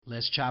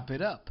Let's chop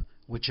it up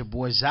with your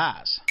boy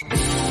Zaz. Hey,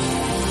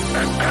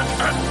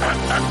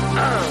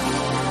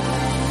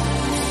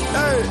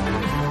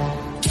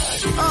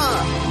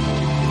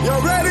 you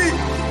ready?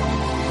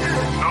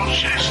 No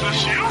shit,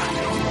 it's you.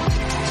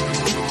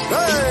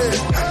 Hey,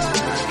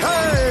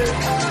 hey,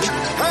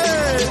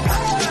 hey,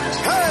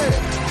 hey,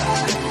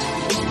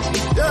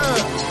 yeah,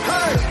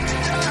 hey.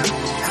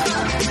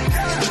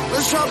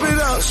 Let's chop it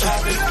up. Let's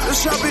chop it.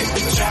 Let's chop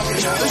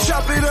it up. Let's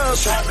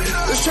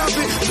chop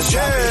it.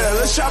 Yeah,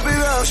 let's chop it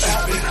up.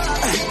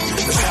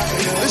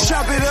 Let's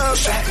chop it up.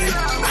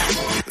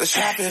 Let's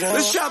chop it up.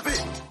 Let's chop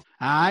it.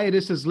 All right,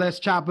 this is Let's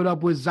Chop It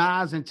Up with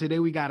Zaz, and today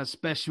we got a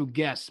special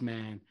guest,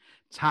 man.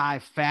 Ty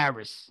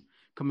Farris,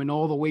 coming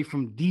all the way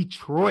from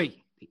Detroit,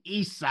 the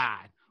East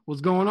Side.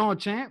 What's going on,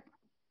 champ?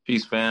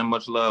 Peace, fam.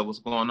 Much love. What's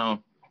going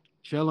on?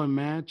 Chilling,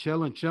 man.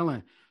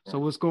 Chilling. So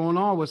what's going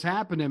on? What's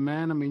happening,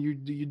 man? I mean,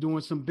 you're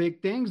doing some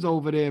big things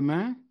over there,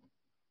 man.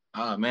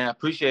 Man, I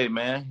appreciate it,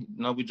 man.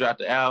 You know, we dropped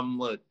the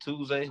album,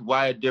 Tuesday?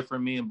 Wired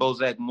Different, me and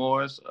Bozak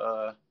Morris.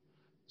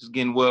 Just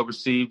getting well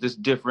received. It's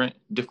different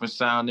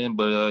sounding,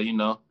 but, you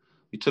know,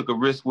 we took a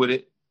risk with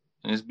it,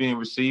 and it's being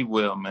received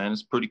well, man.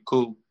 It's pretty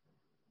cool.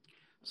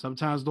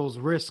 Sometimes those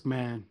risks,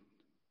 man,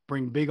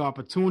 bring big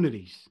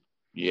opportunities.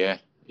 Yeah.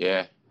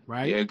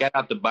 Right? Yeah, got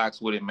out the box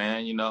with it,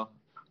 man, you know.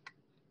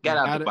 Got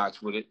out the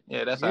box with it.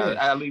 Yeah, that's how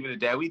I leave it at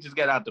that. We just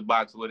got out the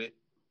box with it.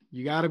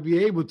 You got to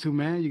be able to,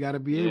 man. You got to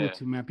be able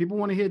to, man. People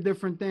want to hear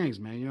different things,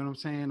 man. You know what I'm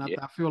saying?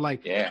 I feel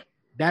like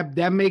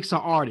that makes an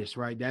artist,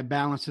 right? That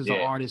balances an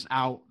artist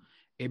out.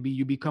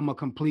 You become a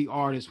complete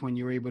artist when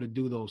you're able to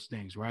do those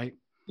things, right?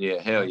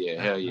 Yeah, hell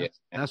yeah.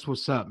 That's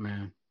what's up,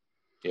 man.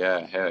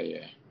 Yeah, hell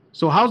yeah.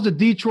 So how's the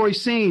Detroit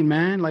scene,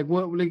 man?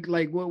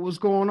 What's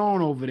going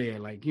on over there?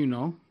 Like, you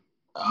know.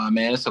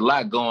 Man, it's a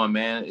lot going,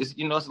 man.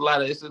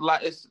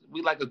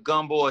 We like a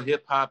gumbo of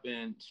hip hop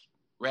and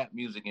rap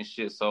music and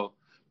shit. So,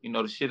 you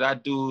know, the shit I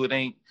do,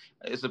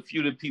 it's a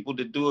few of the people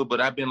that do it,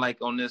 but I've been like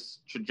on this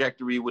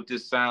trajectory with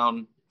this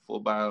sound for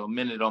about a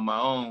minute on my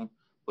own.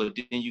 But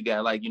then you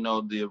got like, you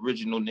know, the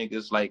original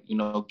niggas like, you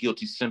know,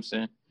 Guilty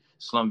Simpson,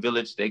 Slum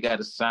Village, they got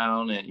a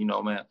sound. And, you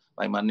know, man,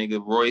 like my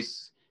nigga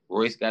Royce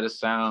got a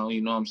sound,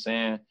 you know what I'm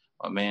saying?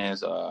 My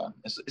man's,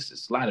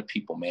 it's a lot of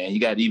people, man.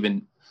 You got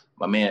even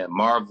my man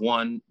Marv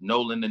One,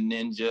 Nolan the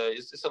Ninja.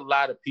 It's a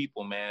lot of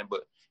people, man,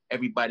 but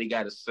everybody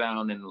got a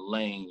sound in the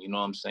lane, you know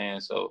what I'm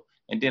saying? So,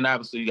 and then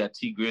obviously you got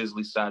T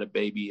Grizzly, Sada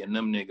Baby, and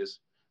them niggas.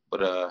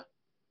 But,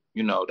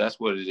 you know, that's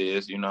what it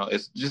is, you know.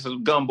 It's just a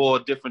gumbo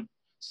of different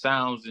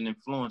sounds and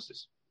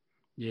influences.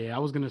 Yeah, I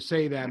was going to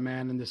say that,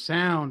 man. And the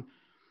sound,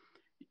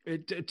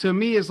 to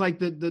me, it's like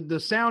the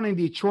sound in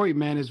Detroit,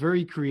 man, is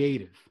very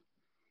creative.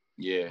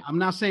 Yeah. I'm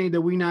not saying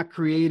that we're not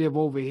creative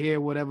over here,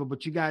 whatever,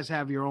 but you guys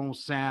have your own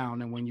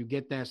sound. And when you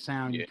get that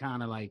sound, you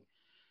kind of like,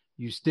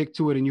 you stick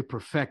to it and you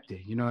perfect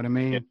it. You know what I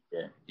mean?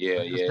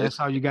 Yeah. That's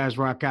how you guys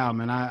rock out,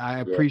 man. I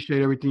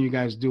appreciate everything you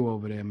guys do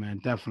over there, man.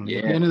 Definitely. Yeah.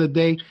 At the end of the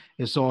day,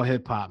 it's all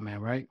hip hop, man,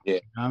 right? Yeah.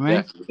 You know what I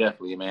mean?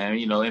 Definitely, man.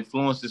 You know,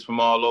 influences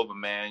from all over,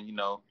 man. You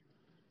know,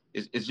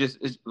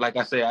 it's like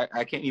I say,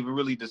 I can't even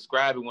really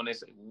describe it when they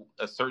say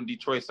a certain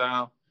Detroit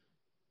sound.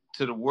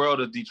 To the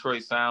world of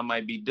Detroit sound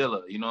might be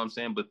Dilla, you know what I'm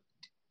saying? But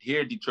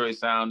here Detroit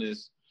sound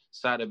is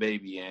Sada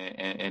Baby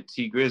and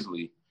T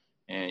Grizzly.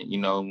 And, you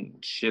know,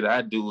 shit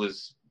I do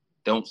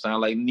don't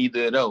sound like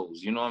neither of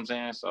those, you know what I'm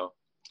saying? So,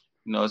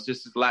 you know, it's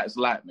a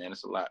lot, man.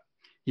 It's a lot.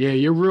 Yeah,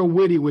 you're real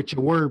witty with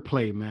your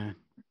wordplay, man.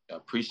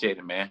 Appreciate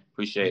it, man.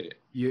 Appreciate it.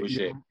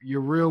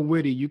 You're real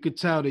witty. You could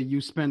tell that you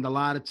spend a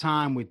lot of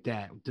time with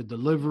that, the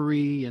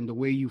delivery and the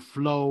way you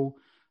flow.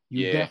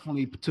 You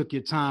definitely took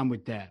your time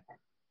with that.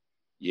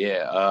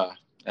 Yeah,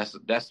 that's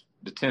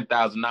the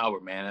 10,000 hour,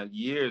 man.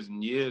 Years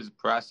and years of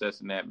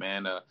processing that,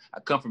 man. I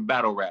come from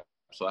battle rap,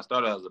 so I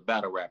started as a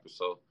battle rapper.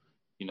 So,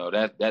 you know,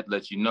 that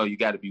lets you know you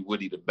got to be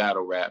witty to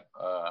battle rap.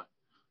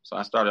 So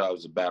I started out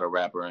as a battle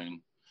rapper,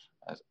 and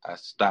I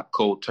stopped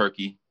cold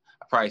turkey.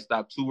 I probably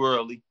stopped too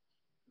early.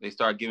 They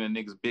started giving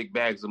niggas big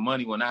bags of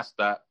money when I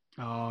stopped.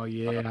 Oh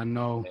yeah, I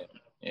know.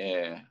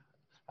 Yeah,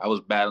 I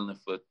was battling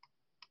for a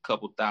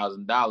couple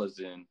 $1,000s,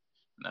 and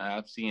now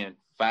I'm seeing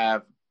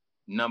 5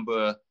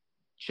 number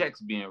checks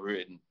being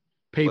written.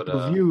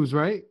 Pay-per-views,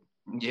 right?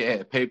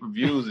 Yeah,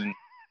 pay-per-views and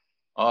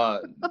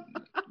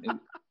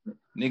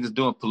niggas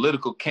doing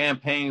political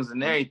campaigns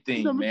and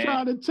everything, I'm man.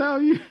 trying to tell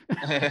you.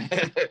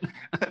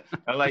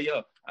 I'm like,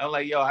 yo,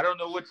 I don't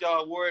know what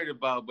y'all worried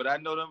about, but I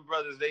know them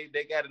brothers,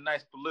 they got a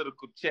nice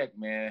political check,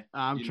 man.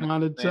 I'm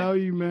trying to tell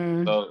you,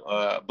 man.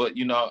 So, but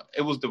you know,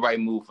 it was the right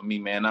move for me,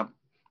 man. I'm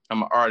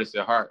an artist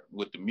at heart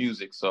with the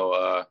music,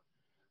 so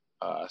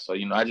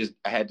you know,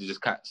 I had to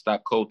just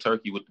stop cold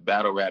turkey with the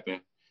battle rapping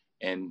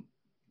and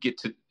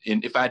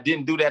and if I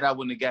didn't do that, I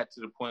wouldn't have got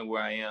to the point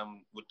where I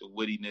am with the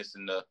wittiness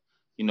and the,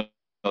 you know,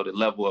 the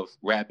level of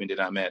rapping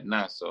that I'm at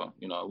now. So,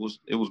 you know,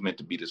 it was meant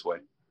to be this way.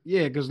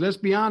 Yeah, because let's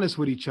be honest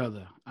with each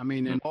other. I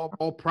mean, and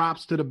all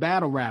props to the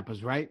battle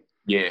rappers, right?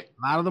 Yeah.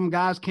 A lot of them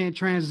guys can't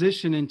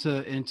transition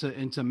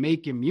into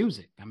making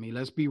music. I mean,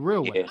 let's be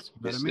real with us. You know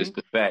what I mean? It's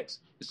the facts.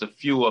 It's a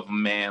few of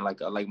them, man. Like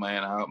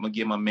man, I'm gonna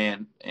give my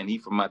man, and he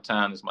from my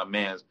town is my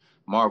man's.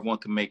 Marv One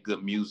can make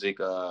good music.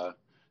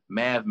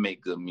 Mav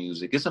make good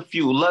music. It's a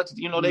few. Lux,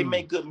 you know, they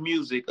make good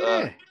music.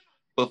 Yeah.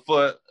 But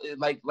for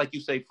like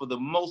you say, for the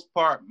most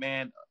part,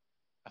 man,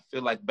 I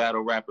feel like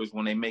battle rappers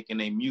when they making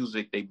their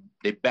music,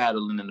 they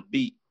battling in the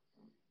beat,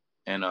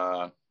 and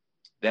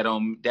that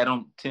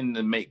don't tend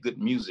to make good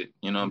music.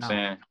 You know what I'm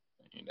saying?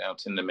 They don't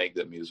tend to make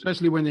good music,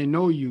 especially when they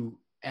know you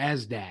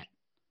as that.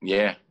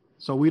 Yeah.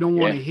 So we don't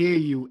want to hear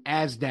you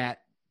as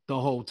that the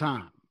whole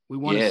time. We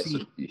want to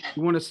see.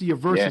 We want to see your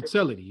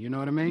versatility. You know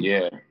what I mean?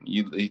 Yeah.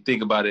 You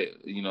think about it.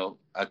 You know,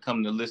 I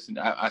come to listen.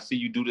 I see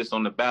you do this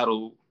on the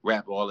battle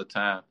rap all the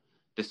time.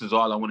 This is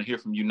all I want to hear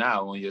from you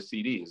now on your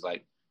CD. It's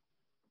like,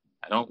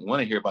 I don't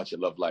want to hear about your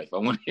love life. I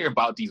want to hear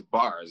about these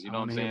bars. You know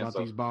what I'm saying? About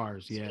these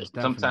bars. Yeah.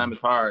 Sometimes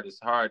it's hard. It's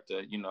hard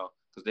to, you know,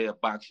 because they'll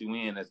box you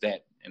in as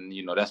that. And,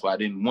 you know, that's why I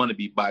didn't want to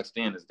be boxed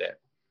in as that.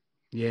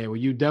 Yeah. Well,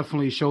 you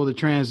definitely show the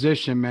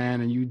transition, man.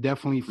 And you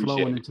definitely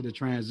flowing into the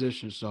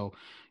transition. So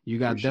you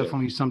got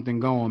definitely something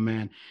going,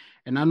 man.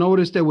 And I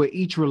noticed that with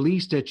each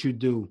release that you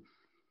do,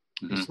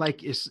 it's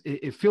like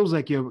it feels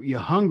like you're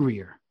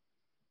hungrier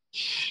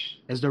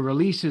as the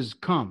releases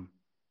come,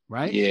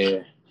 right? Yeah.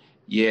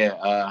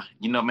 Yeah.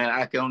 You know, man,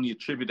 I can only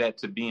attribute that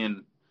to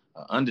being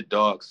an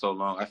underdog so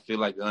long. I feel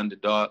like an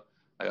underdog.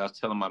 Like I was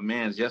telling my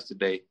mans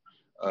yesterday,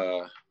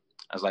 I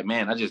was like,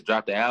 man, I just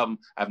dropped the album.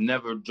 I've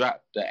never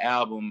dropped the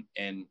album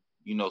and,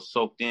 you know,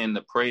 soaked in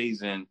the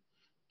praise and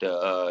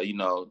the, you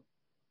know,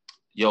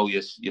 yo,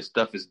 your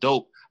stuff is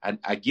dope.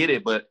 I get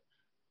it, but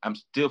I'm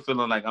still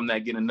feeling like I'm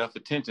not getting enough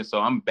attention. So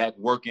I'm back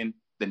working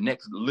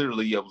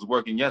literally I was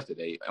working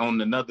yesterday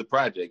on another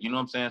project. You know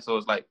what I'm saying? So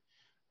it's like,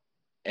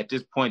 at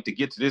this point, to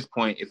get to this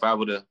point, if I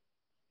would have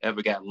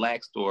ever got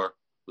laxed or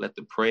let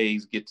the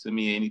praise get to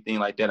me, anything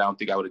like that, I don't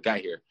think I would have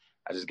got here.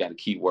 I just got to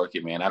keep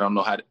working, man. I don't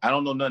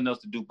know nothing else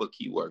to do but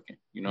keep working.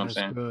 You know what I'm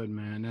saying? That's good,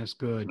 man. That's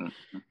good.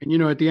 Mm-hmm. And, you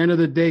know, at the end of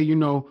the day, you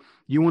know,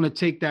 you want to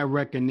take that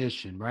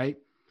recognition, right?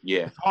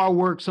 Yeah. It's hard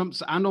work.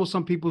 I know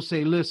some people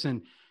say,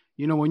 listen,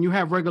 you know, when you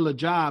have regular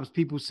jobs,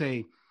 people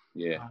say,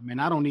 yeah, man,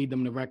 I don't need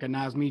them to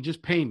recognize me.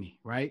 Just pay me,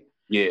 right?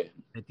 Yeah.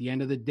 At the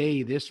end of the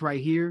day, this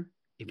right here,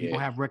 if you don't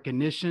have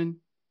recognition,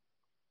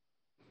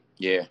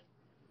 yeah,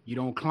 you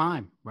don't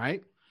climb,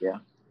 right? Yeah.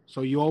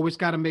 So you always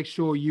got to make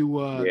sure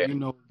you, you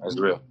know, that's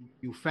real.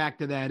 You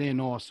factor that in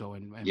also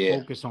and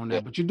focus on that.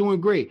 Yeah. But you're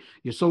doing great.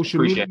 Your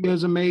social media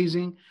is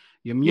amazing.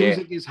 Your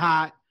music is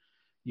hot.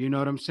 You know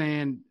what I'm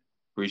saying?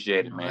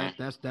 Appreciate it, man.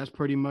 That's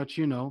pretty much,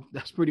 you know,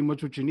 that's pretty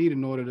much what you need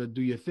in order to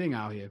do your thing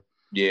out here.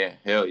 Yeah,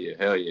 hell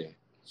yeah.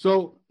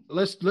 So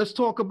let's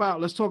talk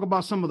about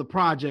some of the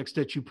projects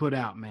that you put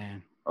out,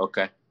 man.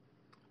 Okay.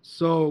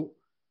 So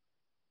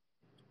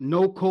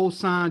No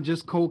Cosign,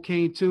 Just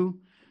Cocaine 2.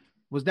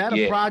 Was that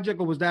a project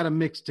or was that a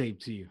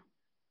mixtape to you?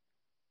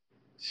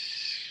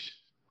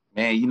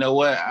 Man, you know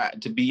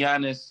what? To be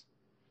honest,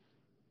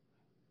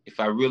 if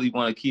I really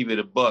want to keep it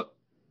a buck,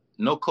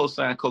 No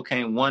Cosign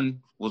Cocaine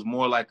 1 was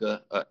more like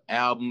a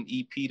album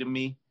EP to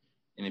me.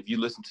 And if you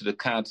listen to the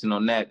content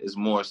on that, it's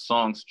more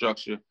song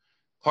structure.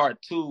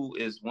 Part 2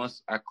 is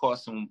once I caught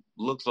some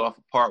looks off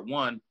of part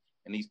 1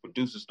 and these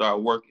producers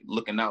started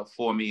looking out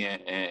for me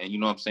and you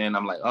know what I'm saying?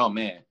 I'm like, oh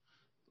man,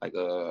 like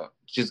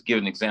just give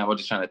an example. I'm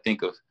just trying to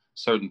think of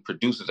certain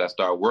producers I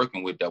started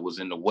working with that was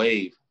in the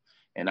wave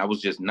and I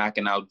was just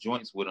knocking out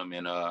joints with them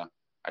and I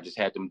just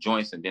had them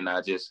joints and then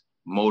I just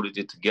molded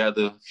it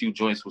together, a few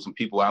joints with some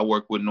people I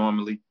work with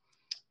normally.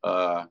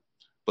 But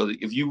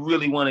if you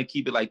really want to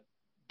keep it like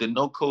the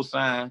No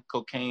Cosign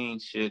Cocaine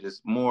shit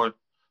is more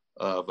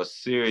of a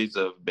series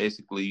of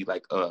basically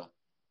like a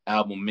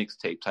album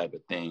mixtape type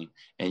of thing.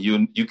 And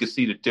you can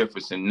see the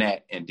difference in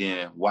that and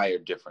then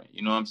Wired different.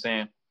 You know what I'm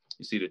saying?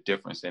 You see the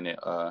difference in it.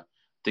 I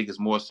think it's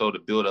more so to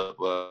build up,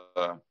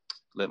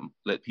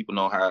 let people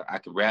know how I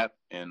can rap.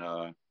 And,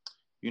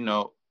 you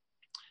know,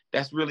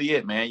 that's really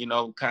it, man. You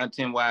know,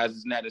 content-wise,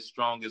 it's not as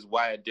strong as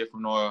Wired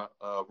Different or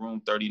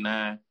Room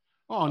 39.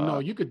 Oh, no,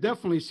 you could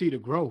definitely see the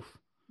growth.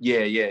 Yeah.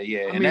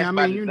 I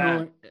mean, you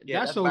know,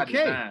 that's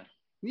okay.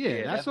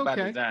 Yeah, that's okay.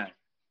 By design.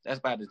 That's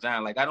by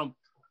design. Like, I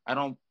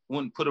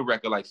wouldn't put a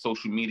record like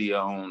Social Media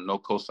on No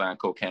Cosign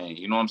Cocaine.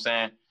 You know what I'm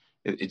saying?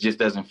 It just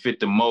doesn't fit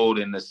the mold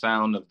and the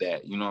sound of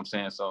that. You know what I'm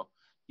saying? So,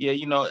 yeah,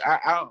 you know,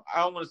 I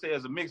don't want to say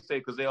as a mixtape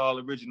because they're all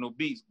original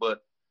beats,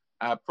 but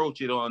I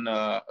approach it on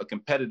a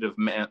competitive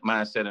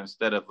mindset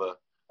instead of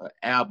a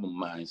album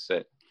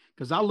mindset.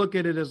 Because I look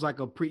at it as like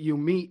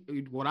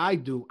what I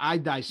do, I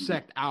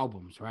dissect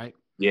albums, right?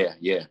 Yeah.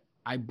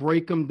 I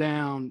break them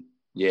down.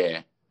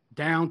 Yeah.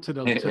 Down to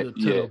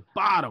the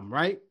bottom,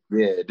 right?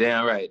 Yeah,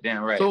 damn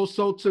right.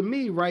 So to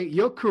me, right,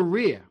 your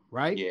career,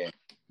 right? Yeah.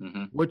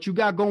 Mm-hmm. What you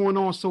got going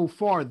on so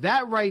far,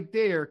 that right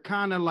there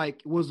kind of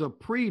like was a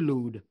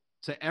prelude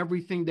to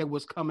everything that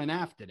was coming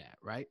after that,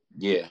 right?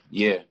 Yeah.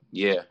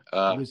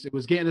 It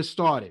was getting us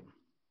started.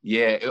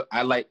 Yeah,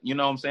 I like, you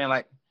know what I'm saying?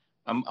 Like,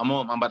 I'm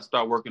about to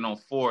start working on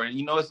 4, and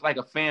it's like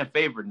a fan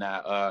favorite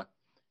now.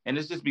 And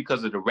it's just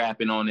because of the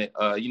rapping on it.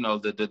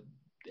 The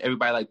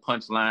everybody like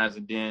punchlines,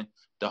 and then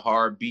the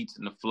hard beats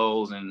and the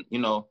flows, and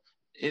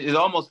it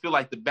almost feel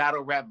like the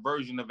battle rap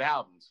version of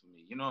albums for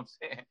me. You know what I'm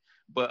saying?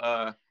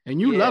 But and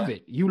you love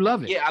it. You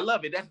love it. Yeah, I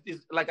love it. That's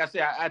just, like I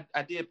said,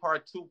 I did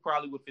part 2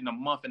 probably within a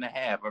month and a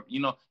half.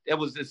 It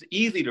was just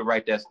easy to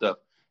write that stuff.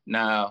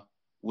 Now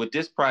with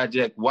this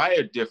project,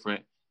 Wired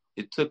Different,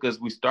 it took us.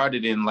 We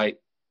started in like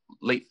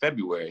late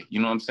February. You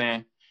know what I'm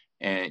saying?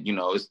 And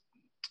it's,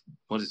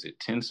 what is it?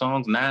 10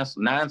 songs,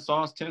 9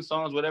 songs, 10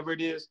 songs, whatever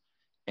it is.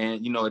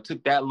 And it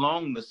took that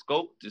long to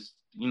scope, just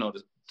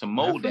to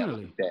mold that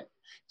like that.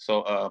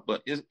 So,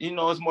 but it's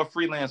it's more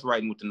freelance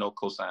writing with the no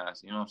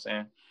cosigns. You know what I'm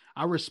saying?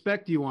 I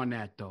respect you on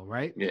that though,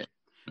 right? Yeah.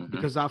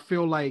 Because I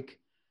feel like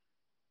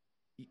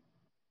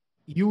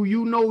you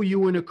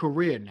in a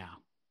career now.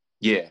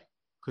 Yeah.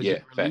 Because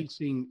you're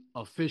releasing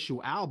official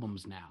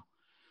albums now.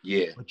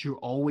 Yeah. But you're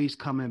always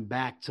coming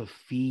back to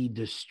feed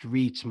the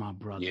streets, my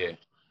brother. Yeah.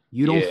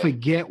 You don't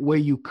forget where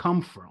you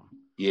come from.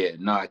 Yeah,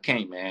 no, I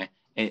can't, man.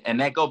 And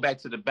that go back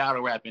to the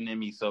battle rapping in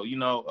me. So,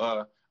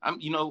 I'm,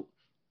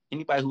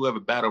 anybody who ever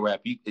battle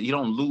rap, you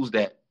don't lose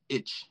that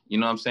itch. You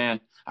know what I'm saying?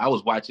 I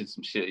was watching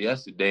some shit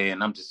yesterday,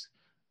 and I'm just,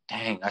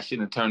 dang, I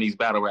shouldn't have turned these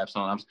battle raps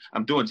on.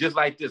 I'm doing just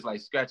like this, like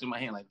scratching my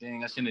hand, like,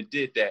 dang, I shouldn't have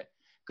did that.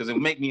 Because it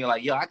would make me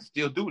like, yo, I can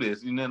still do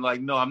this. And then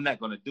like, no, I'm not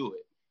going to do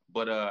it.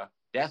 But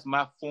that's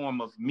my form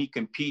of me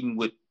competing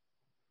with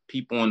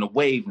people on the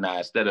wave now.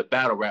 Instead of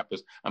battle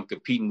rappers, I'm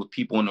competing with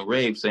people on the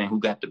rave, saying who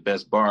got the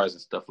best bars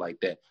and stuff like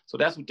that. So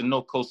that's what the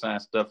no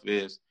cosign stuff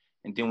is.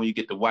 And then when you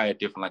get the Wired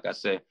Different, like I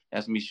said,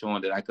 that's me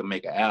showing that I could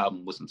make an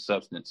album with some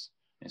substance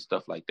and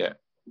stuff like that.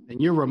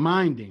 And you're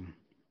reminding,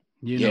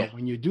 know,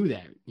 when you do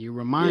that, you're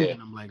reminding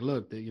them like,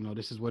 look,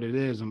 this is what it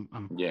is. I'm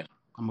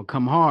gonna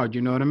come hard.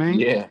 You know what I mean?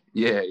 Yeah.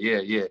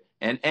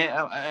 And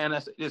I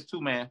say this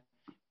too, man.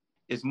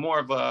 It's more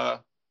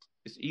of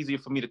it's easier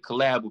for me to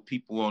collab with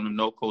people on the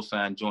no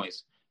cosign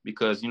joints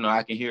because,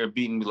 I can hear a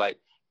beat and be like,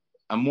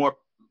 I'm more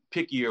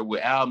pickier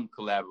with album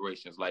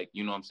collaborations. Like,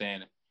 you know what I'm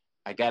saying?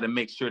 I got to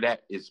make sure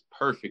that is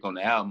perfect on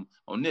the album.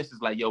 On this,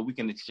 it's like, yo, we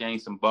can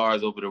exchange some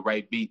bars over the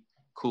right beat.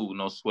 Cool,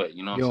 no sweat.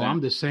 You know what I'm saying?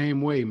 I'm the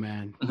same way,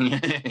 man. You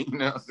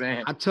know what I'm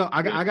saying?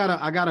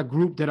 I got a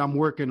group that I'm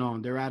working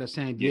on. They're out of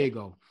San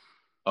Diego.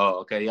 Oh,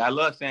 okay. I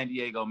love San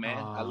Diego,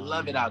 man. I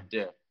love it out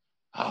there.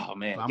 Oh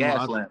man,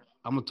 Gaslamp.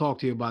 I'm gonna talk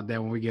to you about that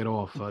when we get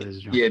off this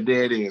joint. Yeah,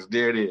 there it is.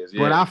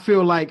 Yeah. But I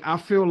feel like,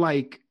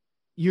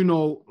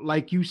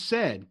 like you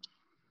said,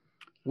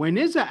 when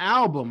there's an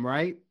album,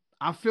 right?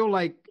 I feel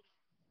like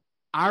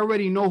I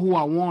already know who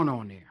I want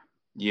on there.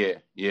 Yeah.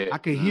 I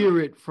can hear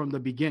it from the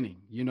beginning.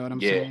 You know what I'm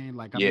saying?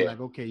 Like I'm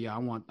like, okay, I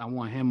want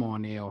him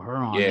on there or her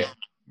on there.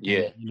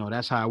 Yeah. And,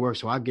 that's how it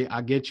works. So I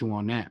get you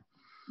on that.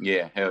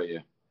 Yeah, hell yeah.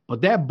 But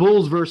that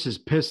Bulls versus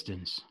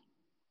Pistons.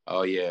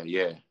 Oh yeah.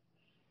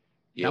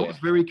 That was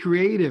very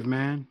creative,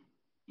 man.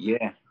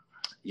 Yeah.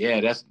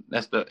 That's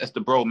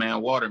the bro,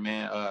 man. Water,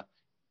 man.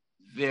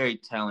 Very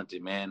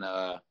talented, man.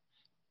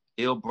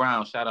 Ill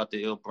Brown, shout out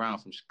to Ill Brown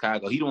from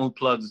Chicago. He the one who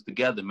plugs us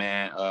together,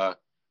 man.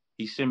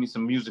 He sent me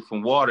some music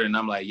from Water, and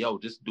I'm like, yo,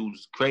 this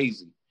dude's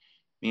crazy.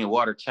 Me and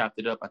Water chopped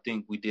it up. I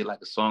think we did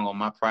like a song on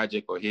my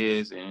project or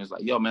his, and it's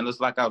like, yo, man, let's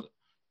lock out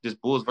this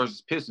Bulls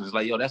versus Pistons. It's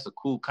like, yo, that's a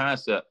cool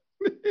concept.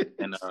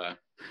 And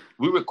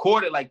we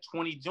recorded like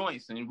 20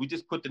 joints, and we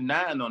just put the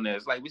 9 on there.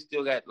 It's like we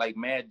still got like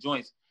mad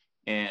joints,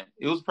 and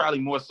it was probably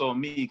more so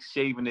me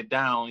shaving it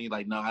down. He's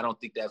like, no, I don't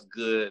think that's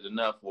good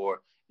enough,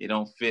 or it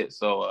don't fit.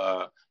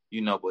 So,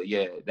 but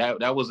yeah,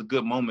 that was a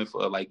good moment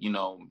for like,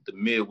 the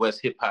Midwest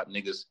hip hop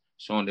niggas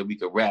showing that we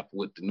could rap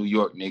with the New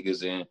York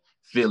niggas and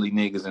Philly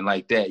niggas and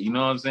like that. You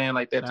know what I'm saying?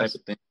 Like that type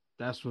of thing.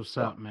 That's what's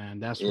up, man.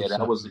 That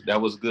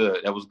was good.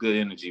 That was good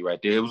energy right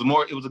there. It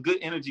was a good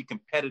energy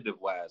competitive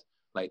wise.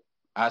 Like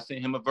I sent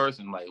him a verse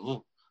and like,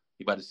 ooh,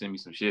 he about to send me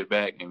some shit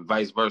back and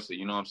vice versa.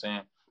 You know what I'm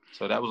saying?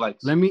 So that was like,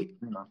 let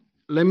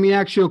me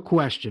ask you a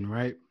question,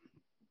 right?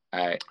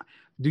 All right.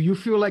 Do you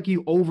feel like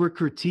you over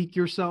critique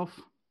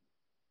yourself?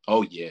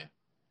 Oh yeah.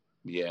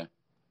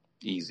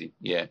 Easy.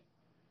 Yeah.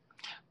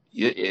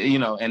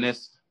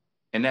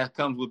 And that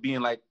comes with being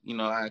like,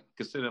 I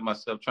consider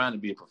myself trying to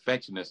be a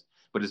perfectionist,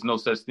 but there's no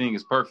such thing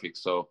as perfect.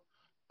 So,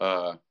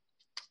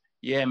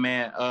 yeah,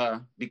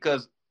 man,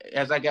 because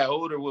as I got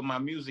older with my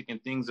music and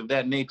things of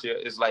that nature,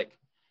 it's like,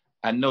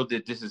 I know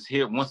that this is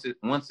here. Once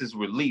it's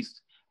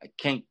released, I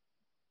can't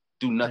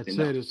do nothing.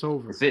 That's it. It's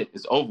over. It's it.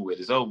 It's over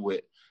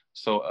with.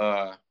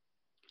 So,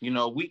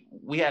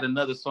 we had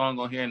another song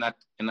on here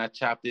and I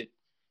chopped it,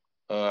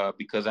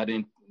 because I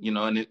didn't,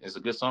 and it's a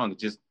good song. It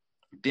just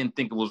didn't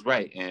think it was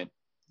right. And,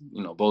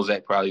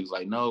 Bozak probably was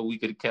like, no, we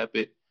could have kept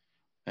it.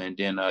 And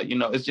then,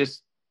 it's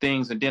just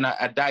things. And then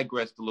I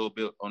digressed a little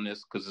bit on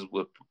this because it's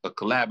with a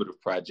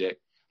collaborative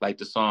project, like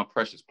the song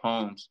Precious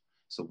Poems.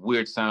 It's a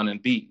weird sounding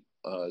beat.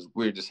 It's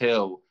weird as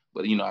hell.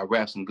 But, I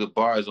rap some good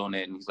bars on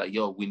that. And he's like,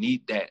 yo, we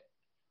need that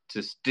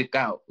to stick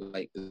out.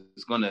 Like,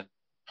 it's going to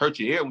hurt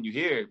your ear when you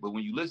hear it. But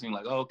when you listen,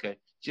 like, oh, okay,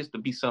 just to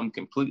be something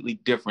completely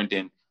different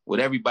than what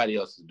everybody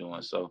else is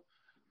doing. So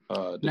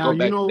now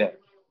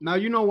now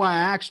you know why I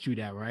asked you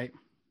that, right?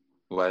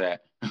 Why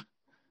that?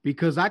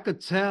 Because I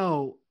could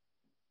tell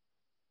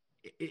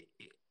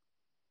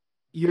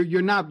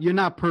you're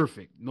not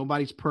perfect.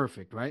 Nobody's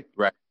perfect, right?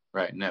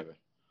 Right, never.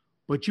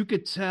 But you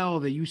could tell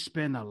that you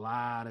spend a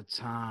lot of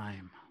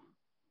time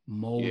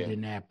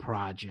molding that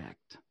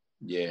project.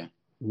 Yeah.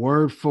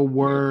 Word for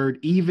word,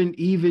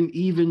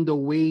 even the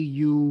way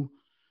you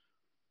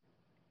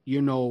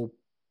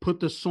put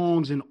the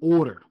songs in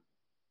order.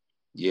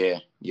 Yeah.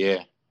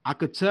 I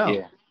could tell.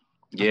 Yeah.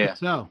 I could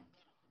tell.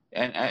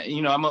 And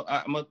I'm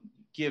gonna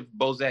give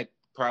Bozak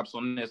props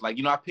on this.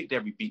 Like, I picked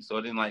every beat, so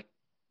it didn't like,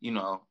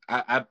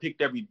 I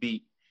picked every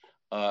beat.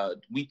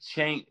 We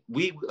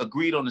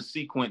agreed on the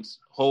sequence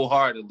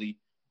wholeheartedly,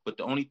 but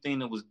the only thing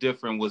that was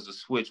different was the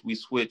switch. We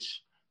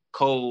switched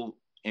Cole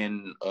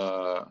and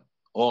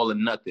All or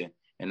Nothing,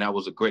 and that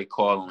was a great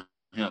call on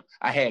him.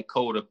 I had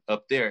Cole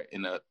up there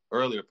in the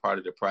earlier part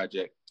of the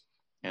project,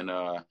 and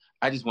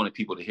I just wanted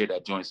people to hear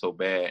that joint so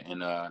bad,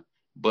 and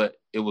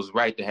but it was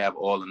right to have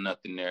All or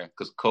Nothing there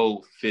because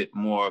Cole fit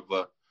more of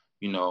a,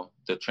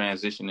 the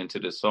transition into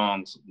the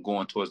songs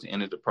going towards the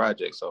end of the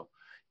project. So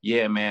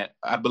yeah, man,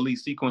 I believe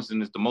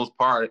sequencing is the most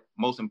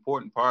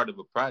important part of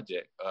a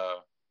project,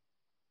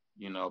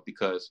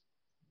 because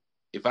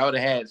if I would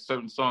have had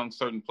certain songs,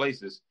 certain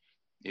places,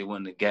 it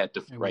wouldn't have got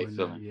the right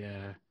feeling.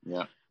 Yeah.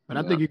 But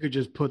I think you could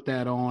just put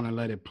that on and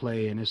let it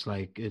play, and it's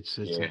like it's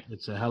a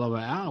hell of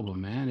an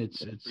album, man.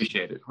 It's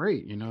appreciate it.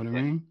 Great, you know what I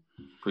mean?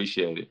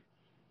 Appreciate it.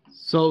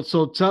 So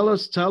tell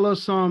us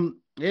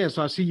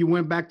so I see you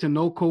went back to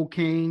No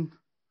Cocaine.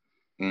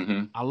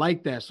 Mm-hmm. I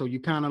like that. So you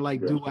kind of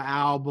like do an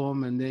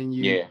album and then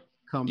you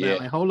come back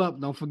like, hold up,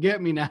 don't forget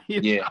me now.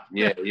 Yeah.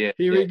 Here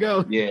we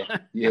go. Yeah,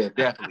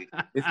 definitely.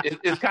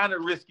 It's kind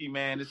of risky,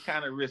 man. It's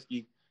kind of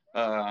risky.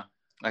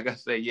 Like I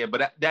say,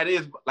 but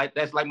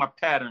that's like my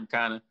pattern,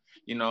 kind of.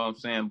 You know what I'm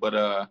saying?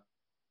 But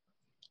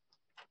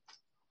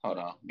hold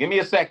on, give me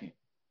a second.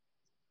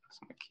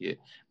 That's my kid.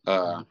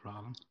 No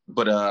problem.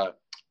 But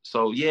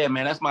so yeah,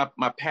 man, that's my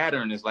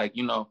pattern. Is like,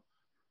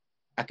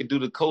 I could do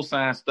the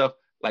cosign stuff.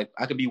 Like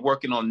I could be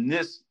working on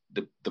the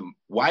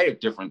wire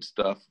different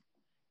stuff,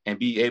 and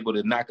be able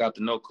to knock out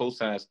the no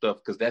cosign stuff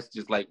because that's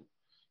like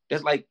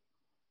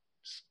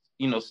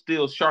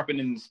still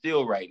sharpening the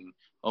steel writing.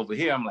 Over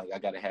here, I'm like, I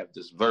gotta have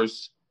this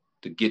verse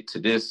to get to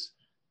this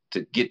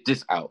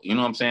out. You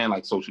know what I'm saying?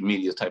 Like social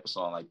media type of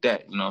song like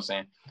that. You know what I'm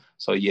saying?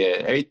 So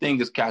yeah,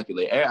 everything is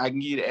calculated. I can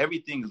get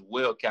everything is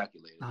well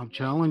calculated. I'm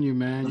telling you,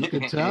 man. You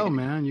could tell,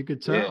 man. You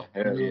could tell.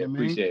 Yeah,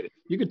 appreciate it.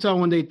 You could tell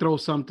when they throw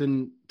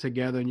something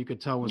together, and you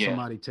could tell when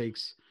somebody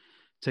takes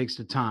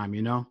the time.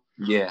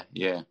 Yeah.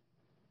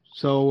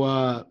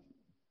 So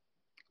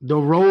The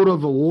Road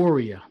of a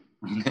Warrior.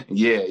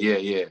 Yeah.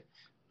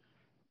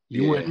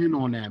 You went in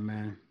on that,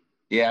 man.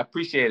 Yeah, I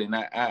appreciate it. And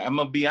I'm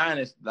gonna be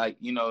honest, like,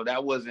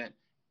 that was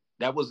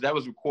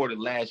recorded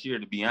last year,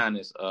 to be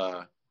honest.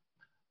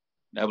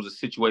 That was a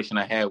situation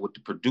I had with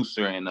the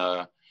producer, and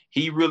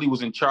he really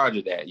was in charge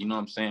of that, you know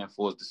what I'm saying,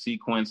 for the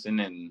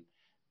sequencing and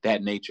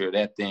that nature of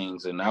that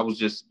things. And I was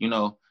just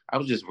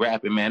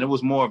rapping, man. It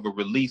was more of a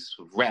release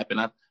of rapping.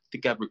 I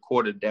think I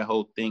recorded that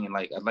whole thing in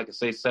like I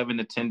say 7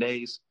 to 10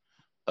 days.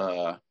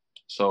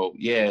 So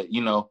yeah,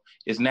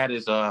 it's not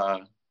as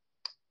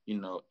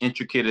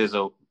intricate as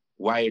a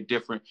Wire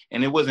Different,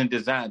 and it wasn't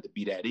designed to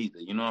be that either.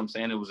 You know what I'm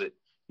saying? It was an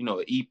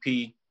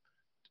EP.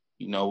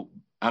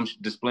 I'm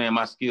displaying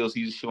my skills.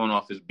 He's showing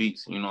off his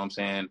beats. You know what I'm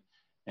saying?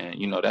 And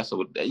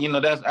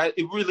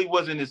it really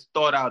wasn't as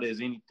thought out as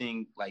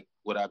anything like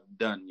what I've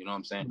done. You know what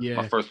I'm saying? Yeah.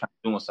 My first time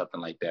doing something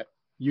like that.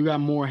 You got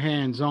more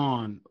hands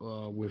on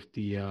with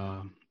the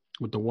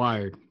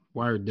Wired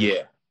Different.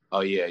 Yeah.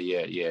 Oh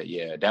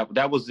yeah.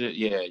 That was it.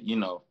 Yeah.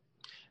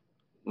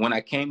 When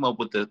I came up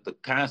with the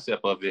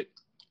concept of it,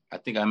 I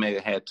think I may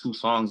have had 2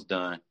 songs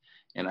done.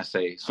 And I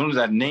say, as soon as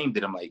I named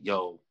it, I'm like,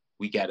 yo,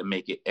 we got to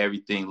make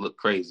everything look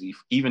crazy,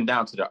 even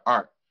down to the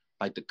art,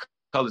 like the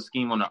color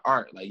scheme on the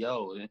art. Like,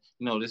 yo,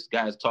 this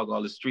guy's talking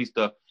all this street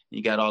stuff.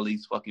 You got all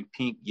these fucking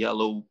pink,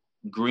 yellow,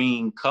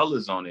 green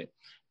colors on it.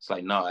 It's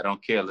like, no, I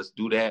don't care. Let's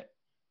do that.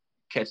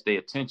 Catch their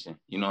attention.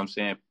 You know what I'm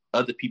saying?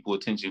 Other people's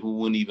attention who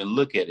wouldn't even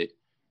look at it.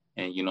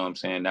 And you know what I'm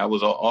saying? That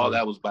was all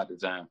that was by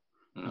design.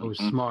 Mm-hmm. That was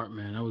smart,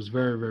 man. That was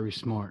very, very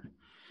smart.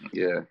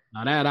 Yeah.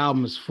 Now that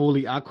album is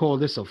I call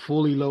this a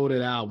fully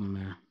loaded album,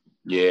 man.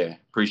 Yeah.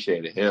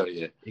 Appreciate it. Hell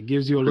yeah. It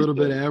gives you a little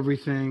bit of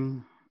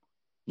everything.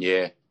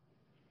 Yeah.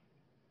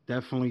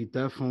 Definitely.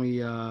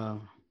 I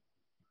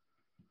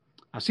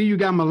see you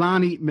got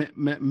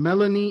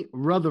Melanie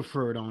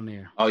Rutherford on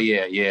there. Oh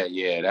yeah.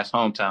 That's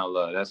Hometown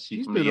Love.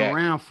 She's been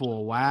around for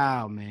a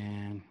while,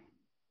 man.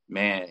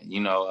 Man,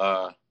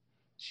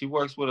 she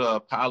works with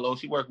Apollo.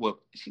 She worked with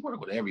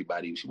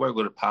everybody. She worked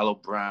with Apollo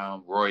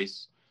Brown,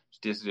 Royce.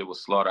 She did with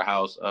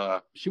Slaughterhouse.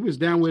 She was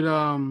down with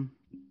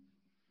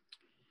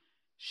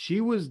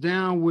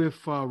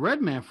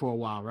Redman for a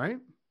while, right?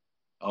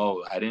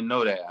 Oh, I didn't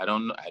know that. I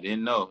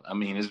didn't know. I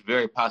mean, it's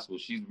very possible.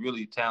 She's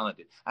really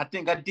talented. I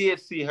think I did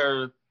see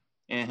her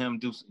and him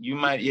do. You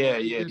might, yeah.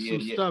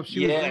 Stuff.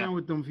 She was down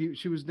with them.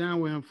 She was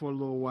down with him for a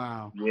little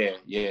while.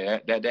 Yeah.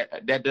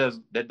 That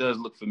does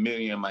look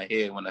familiar in my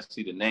head when I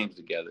see the names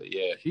together.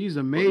 Yeah, she's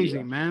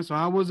amazing, man. So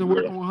I wasn't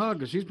working with her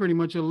because she's pretty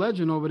much a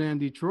legend over there in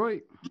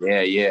Detroit.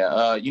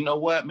 Yeah. You know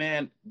what,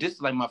 man? This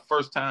is like my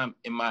first time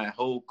in my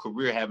whole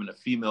career having a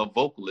female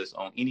vocalist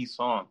on any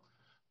song.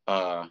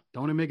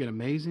 Don't it make it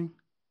amazing?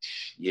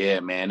 Yeah,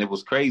 man. It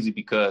was crazy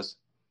because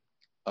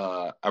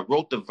I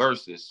wrote the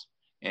verses.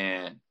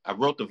 And I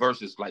wrote the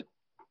verses like,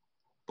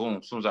 boom,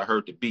 as soon as I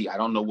heard the beat. I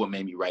don't know what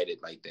made me write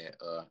it like that.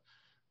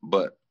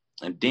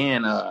 And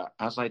then I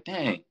was like,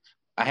 dang,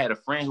 I had a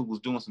friend who was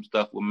doing some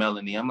stuff with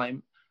Melanie. I'm like,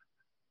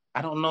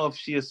 I don't know if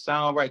she'll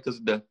sound right because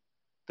the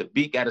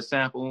beat got a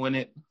sample in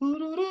it.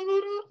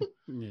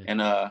 Yeah.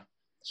 And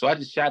so I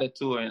just shot it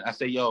to her and I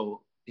said,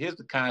 yo, here's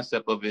the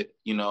concept of it.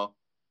 You know,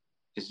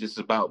 it's just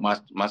about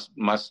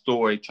my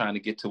story trying to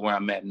get to where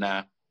I'm at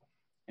now.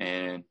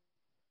 And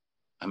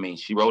I mean,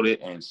 she wrote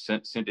it and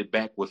sent it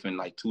back within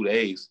like 2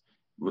 days,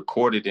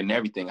 recorded and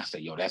everything. I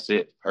said, yo, that's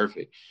it.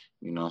 Perfect.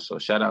 You know, so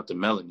shout out to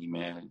Melanie,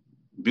 man.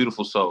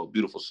 Beautiful soul.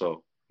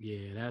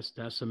 Yeah,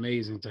 that's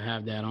amazing to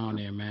have that on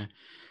there, man.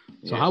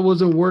 So I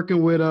wasn't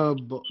working with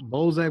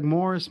Bozak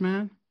Morris,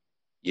 man.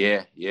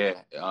 Yeah.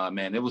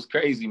 Man, it was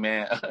crazy,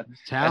 man.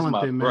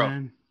 Talented,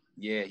 man.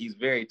 Yeah, he's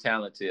very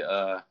talented.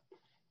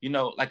 You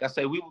know, like I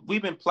said,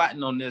 we've been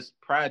plotting on this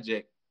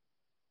project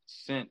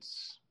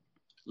since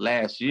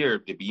last year,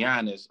 to be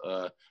honest.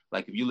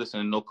 Like if you listen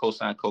to No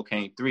Cosign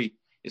Cocaine 3,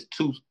 it's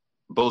 2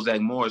 Bozak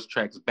Morris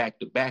tracks back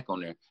to back on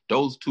there.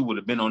 Those 2 would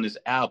have been on this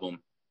album,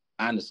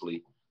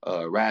 honestly.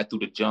 Ride Through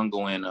the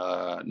Jungle and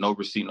No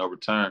Receipt, No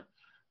Return.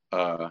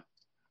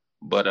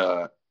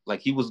 But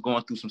like he was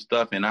going through some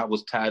stuff and I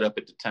was tied up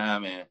at the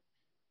time and I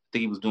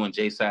think he was doing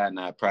J-Side and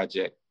I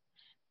project.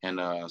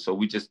 And so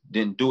we just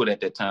didn't do it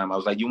at that time. I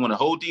was like, you want to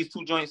hold these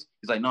 2 joints?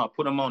 He's like, no,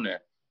 put them on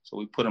there. So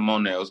we put them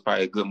on there. It was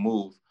probably a good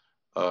move.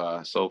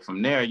 So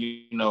from there,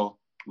 you know,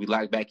 we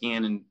locked back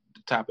in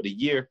the top of the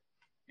year,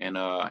 and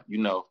you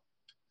know,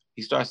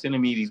 he started sending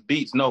me these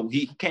beats. No,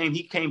 he came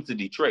to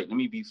Detroit. Let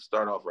me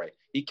start off right.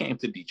 He came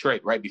to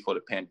Detroit right before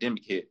the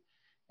pandemic hit,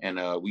 and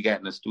we got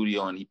in the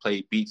studio and he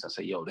played beats. I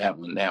said, yo, that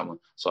one.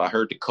 So I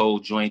heard the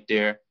Cold joint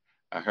there.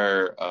 I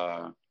heard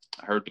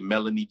the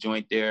Melanie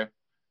joint there.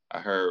 I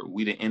heard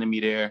We the Enemy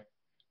there,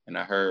 and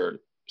I heard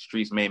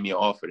Streets Made Me an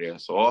Offer there.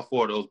 So all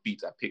 4 of those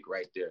beats I picked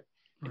right there,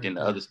 and then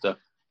the other stuff.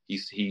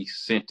 He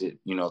sent it,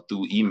 you know,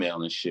 through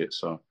email and shit.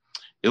 So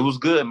it was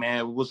good, man.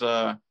 It was,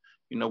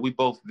 you know, we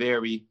both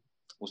very,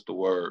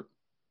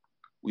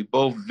 We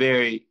both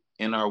vary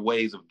in our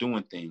ways of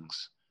doing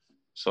things.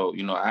 So,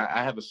 you know,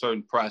 I have a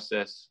certain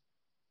process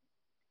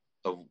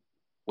of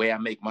way I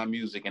make my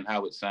music and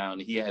how it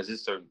sounds. He has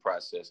his certain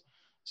process.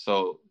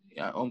 So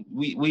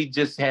we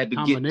just had to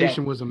get that.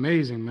 Combination was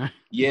amazing, man.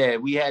 Yeah,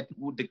 we had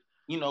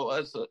you know,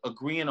 us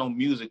agreeing on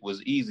music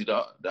was easy.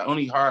 The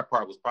only hard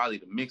part was probably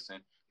the mixing,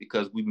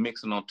 because we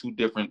mixing on 2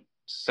 different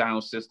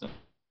sound systems,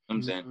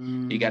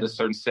 and he got a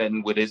certain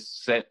setting with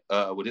his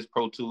with his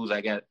Pro Tools.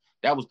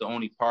 That was the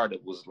only part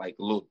that was like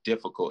a little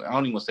difficult. I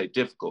don't even want to say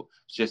difficult,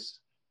 just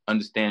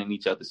understanding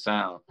each other's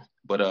sound.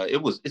 But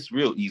it's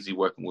real easy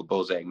working with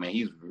Bozak, man.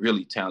 He's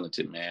really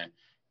talented, man,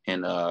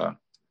 and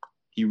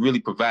he really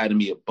provided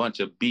me a bunch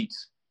of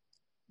beats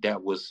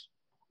that was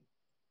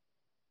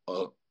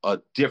a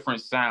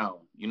different sound.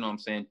 You know what I'm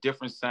saying?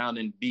 Different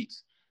sounding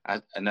beats.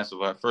 And that's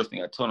the first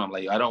thing I told him. I'm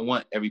like, I don't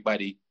want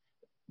everybody,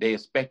 they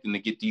expecting to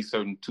get these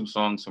certain 2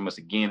 songs from us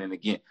again and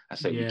again. I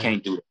said, we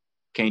can't do that.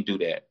 Can't do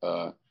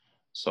that.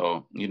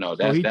 So, you know,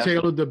 that's... So he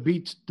tailored the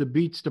beats,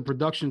 the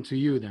production to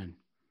you then?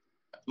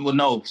 Well,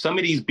 no, some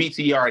of these beats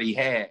he already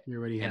had. You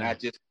already had.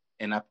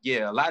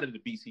 A lot of the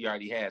beats he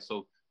already had.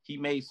 So he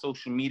made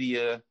Social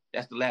Media.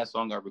 That's the last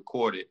song I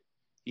recorded.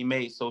 He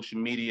made Social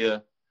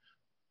Media.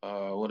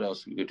 What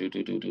else?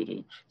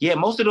 Yeah,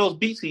 most of those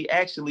beats I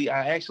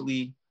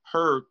actually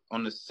heard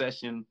on the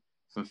session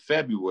from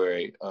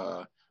February.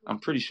 I'm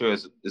pretty sure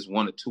it's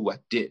 1 or 2 I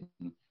didn't.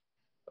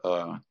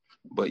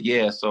 But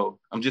yeah, so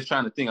I'm just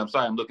trying to think. I'm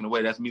sorry, I'm looking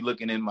away. That's me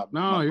looking in my...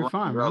 No, you're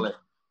fine, bro.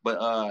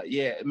 But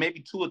yeah, maybe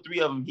 2 or 3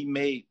 of them he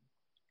made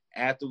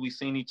after we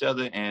seen each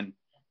other, and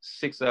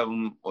 6 of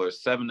them or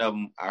 7 of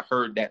them I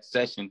heard that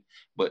session,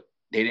 but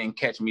they didn't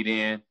catch me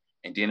then.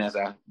 And then as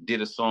I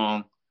did a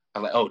song, I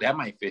was like, oh, that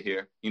might fit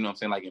here. You know what I'm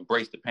saying? Like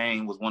Embrace the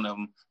Pain was one of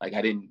them. Like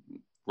I didn't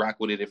rock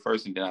with it at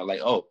first, and then I was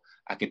like, oh,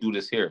 I can do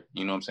this here.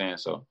 You know what I'm saying?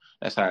 So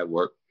that's how it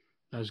worked.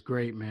 That's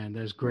great, man.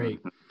 That's great.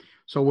 Mm-hmm.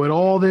 So with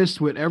all this,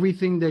 with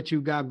everything that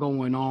you got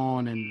going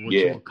on and what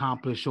you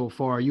accomplished so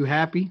far, are you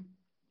happy?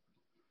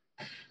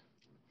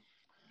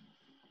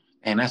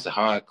 And that's a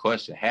hard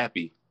question.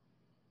 Happy.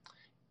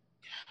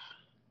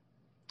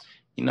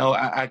 You know,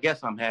 I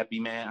guess I'm happy,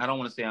 man. I don't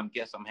want to say I'm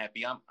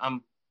happy.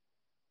 I'm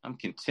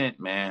content,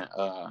 man.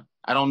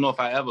 I don't know if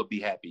I ever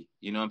be happy.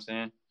 You know what I'm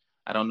saying?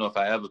 I don't know if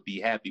I ever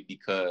be happy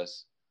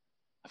because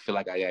I feel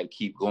like I got to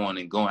keep going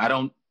and going. I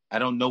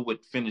don't know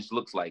what finish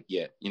looks like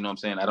yet. You know what I'm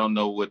saying? I don't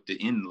know what the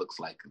end looks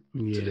like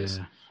to this.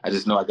 I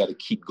just know I got to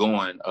keep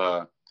going.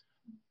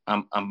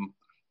 I'm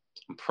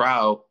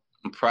proud.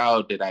 I'm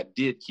proud that I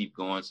did keep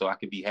going, so I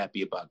could be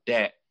happy about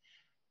that.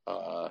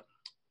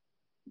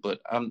 But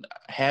I'm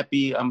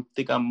happy.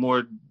 Think I'm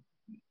more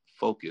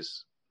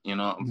focused. You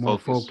know, I'm more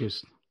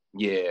focused.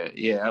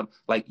 Yeah. I'm,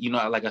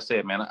 like I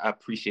said, man, I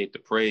appreciate the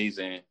praise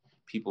and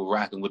people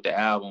rocking with the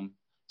album,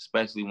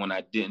 especially when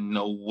I didn't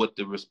know what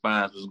the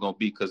response was gonna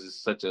be, because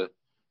it's such a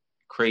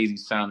crazy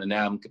sounding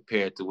album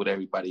compared to what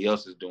everybody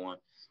else is doing.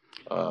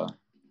 So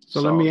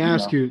let me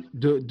ask you: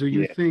 Do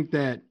you think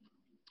that?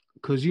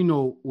 Because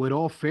with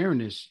all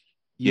fairness,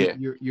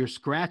 you're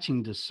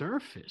scratching the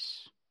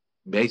surface.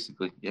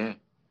 Basically,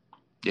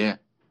 yeah,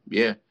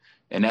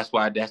 and that's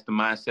why that's the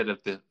mindset of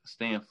the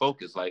staying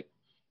focused. Like,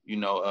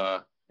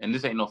 and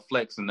this ain't no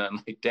flex or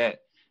nothing like that,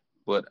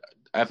 but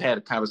I've had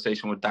a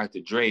conversation with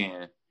Dr.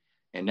 Dre,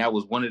 and that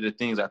was one of the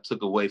things I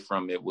took away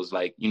from it. Was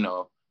like,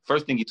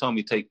 first thing he told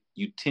me, take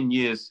you 10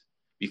 years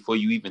before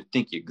you even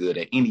think you're good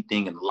at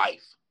anything in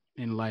life.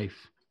 In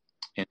life.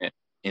 I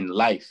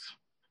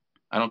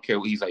don't care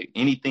what he's like,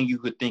 anything you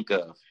could think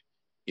of.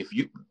 If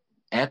you,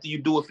 after you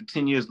do it for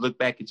 10 years, look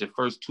back at your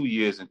first 2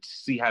 years and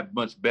see how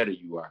much better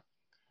you are.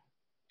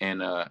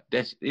 And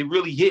it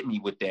really hit me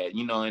with that,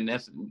 and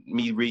that's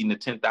me reading the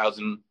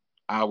 10,000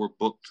 hour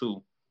book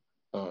too,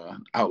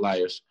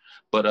 Outliers.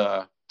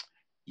 But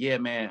yeah,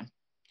 man,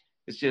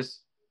 it's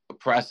just a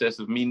process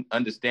of me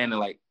understanding,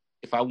 like,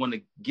 if I want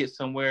to get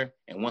somewhere,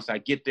 and once I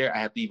get there, I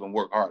have to even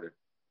work harder.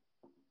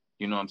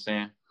 You know what I'm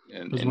saying?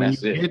 And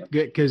that's it.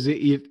 Because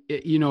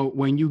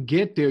when you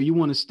get there, you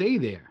want to stay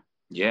there.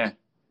 Yeah.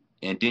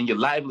 And then your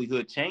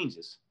livelihood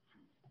changes.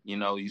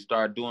 You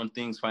start doing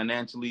things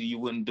financially you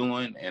wasn't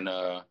doing. And,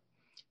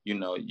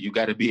 you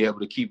got to be able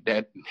to keep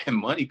that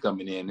money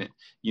coming in.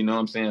 You know what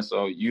I'm saying?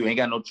 So you ain't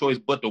got no choice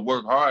but to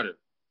work harder.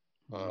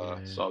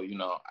 So,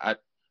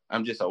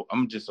 I'm just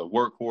a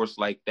workhorse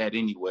like that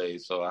anyway.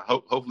 So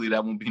hopefully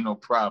that won't be no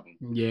problem.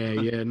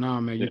 Yeah. No,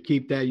 man. You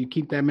keep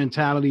that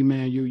mentality,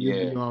 man. You'll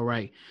be all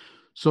right.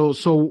 So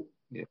who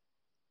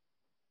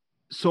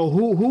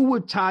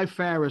would Ty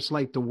Farris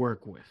like to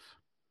work with?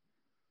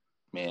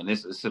 Man,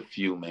 it's a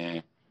few,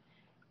 man.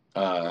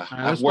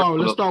 Let's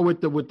start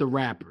with the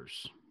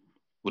rappers.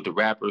 With the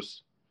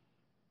rappers,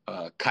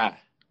 Kai.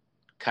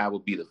 Kai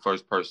would be the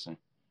first person.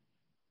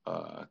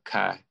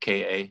 Kai,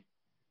 K-A.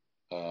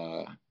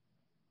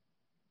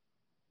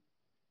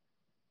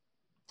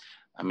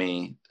 I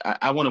mean,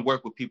 I want to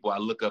work with people I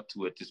look up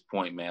to at this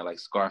point, man, like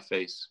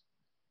Scarface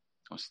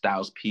or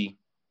Styles P.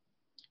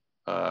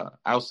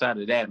 Outside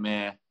of that,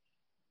 man,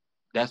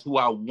 that's who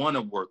I want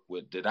to work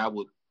with, that I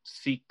would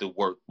seek to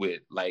work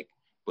with. Like,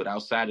 but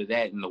outside of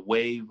that, in the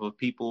wave of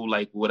people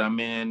like what I'm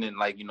in, and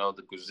like,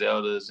 the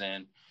Griseldas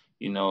and,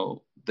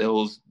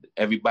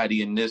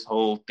 everybody in this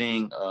whole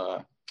thing,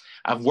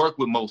 I've worked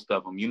with most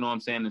of them, you know what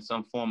I'm saying, in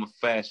some form of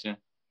fashion.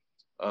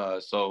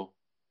 So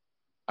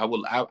I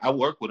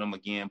work with them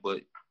again,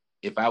 but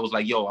if I was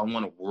like, yo, I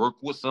want to work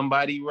with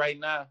somebody right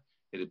now,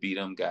 it'd be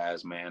them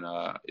guys, man.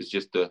 It's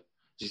just the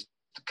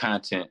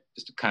content.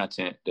 It's the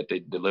content that they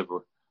deliver.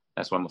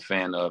 That's what I'm a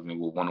fan of, and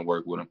will want to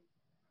work with them.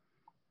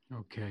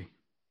 Okay.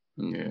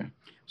 Yeah.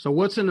 So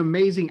what's an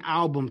amazing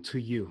album to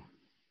you?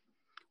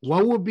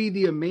 What would be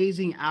the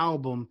amazing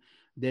album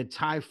that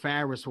Ty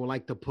Farris would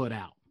like to put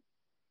out?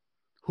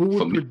 Who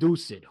would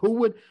produce it?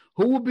 Who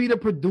would be the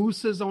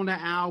producers on the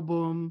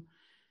album?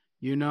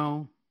 Yeah,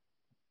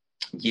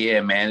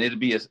 man. It'll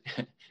be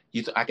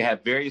I can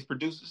have various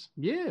producers.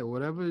 Yeah,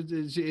 whatever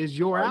is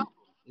your album.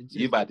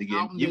 You about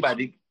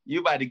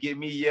to get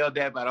me yelled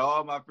at by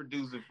all my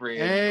producer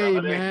friends. Hey,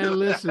 bro. Man,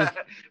 listen.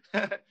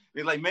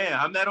 It's like, man,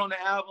 I'm not on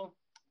the album.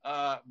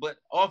 But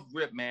off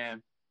rip,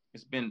 man,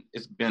 it's been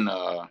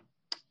a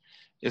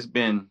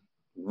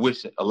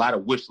lot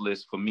of wish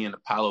lists for me and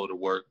Apollo to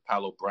work,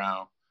 Apollo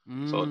Brown.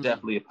 So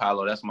definitely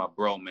Apollo, that's my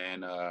bro,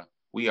 man.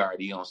 We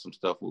already on some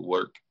stuff with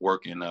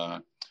working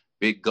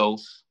Big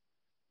Ghost,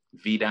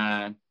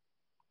 V-Dine.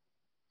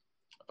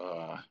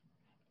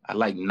 I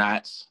like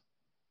Knots.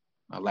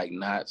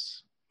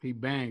 He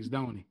bangs,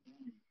 don't he?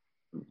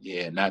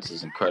 Yeah, Knots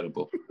is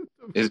incredible.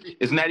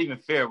 It's not even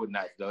fair with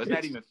Knots, though. It's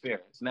not even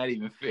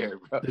fair,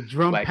 bro. The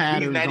drum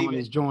patterns on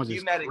his joints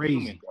is crazy.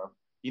 Human, bro.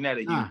 He's not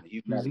a human.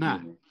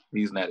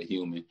 He's not a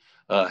human.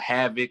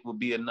 Havoc would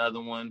be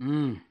another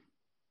one.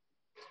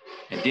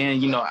 And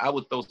then, I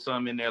would throw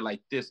some in there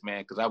like this,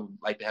 man, because I would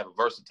like to have a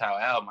versatile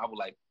album. I would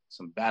like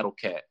some Battle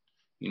Cat,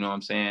 you know what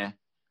I'm saying?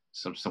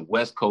 Some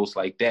West Coast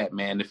like that,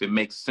 man, if it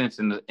makes sense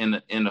in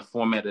the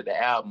format of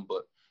the album.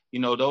 But,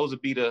 those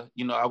would be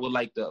I would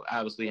like to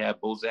obviously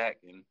have Bozak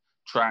and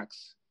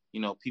Trox,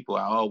 people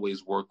I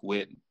always work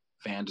with,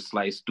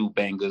 Vanderslice, Stu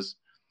Bangers,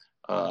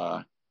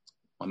 my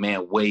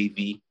man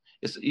Wavy.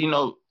 It's,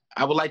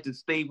 I would like to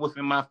stay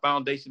within my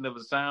foundation of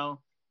a sound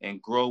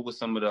and grow with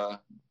some of the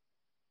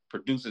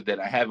producers that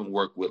I haven't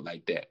worked with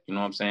like that. You know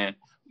what I'm saying?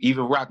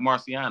 Even Rock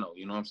Marciano,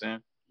 you know what I'm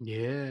saying?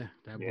 Yeah,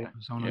 that boy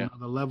is on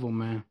another level,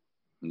 man.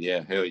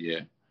 Yeah, hell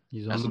yeah.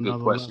 That's a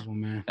good question, level,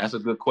 man. That's a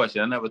good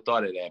question. I never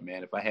thought of that,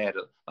 man. If I had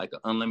an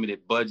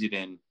unlimited budget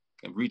and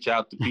can reach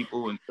out to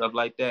people and stuff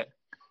like that,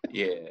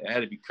 Yeah,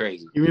 that'd be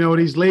crazy. You know,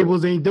 these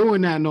labels ain't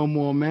doing that no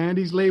more, man.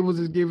 These labels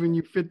is giving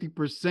you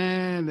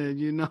 50%, and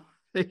you know.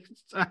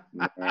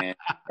 Man,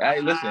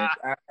 hey, listen,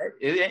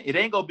 it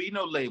ain't gonna be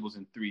no labels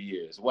in 3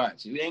 years.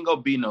 Watch, it ain't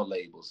gonna be no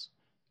labels.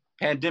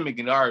 Pandemic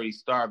is already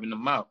starving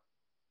them out.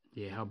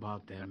 Yeah, how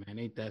about that, man?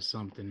 Ain't that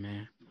something,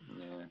 man?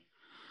 Yeah.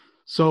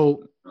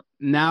 So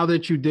now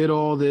that you did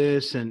all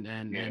this and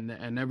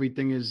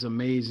everything is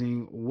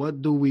amazing,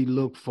 what do we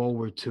look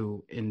forward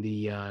to in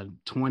the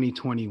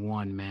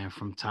 2021, man,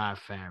 from Ty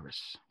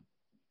Farris?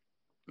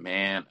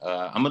 Man,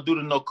 I'm gonna do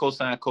the No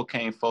Cosign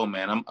Cocaine 4,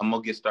 man. I'm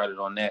gonna get started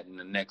on that in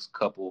the next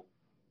couple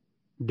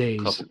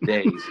days.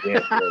 Yeah.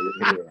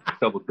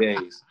 Couple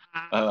days.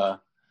 I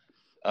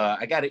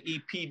got an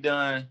EP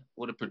done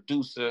with a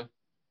producer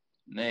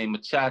named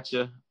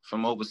Machacha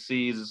from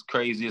overseas. It's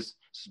crazy. It's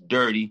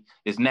dirty.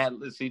 It's not.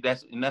 See,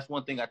 that's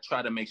one thing I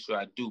try to make sure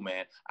I do,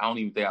 man. I don't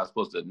even think I was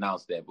supposed to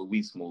announce that, but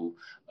we smooth.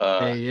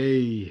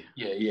 Hey.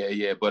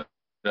 Yeah. But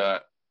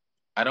I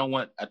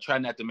try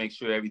not to make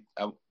sure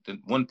the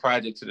one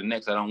project to the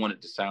next, I don't want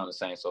it to sound the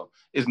same. So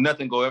it's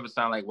nothing go ever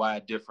sound like Why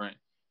Different.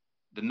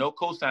 The No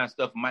Cosign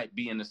stuff might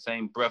be in the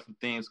same breath of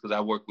things because I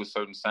work with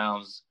certain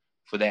sounds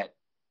for that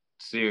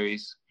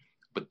series,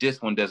 but this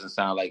one doesn't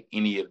sound like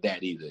any of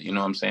that either. You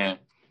know what I'm saying?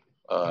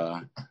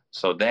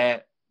 So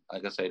that,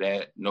 like I say,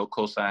 that No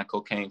Cosign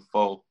Cocaine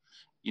 4,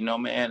 you know,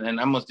 man,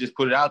 and I must just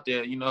put it out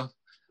there, you know,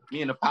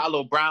 me and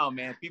Apollo Brown,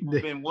 man, people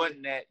been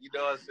wanting that, you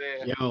know what I'm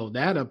saying? Yo,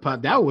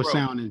 that would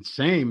sound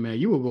insane, man.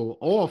 You would go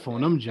off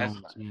on them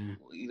Jones, man.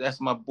 That's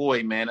my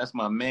boy, man. That's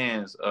my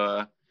man's.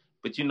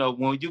 But you know,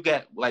 when you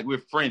got, like, we're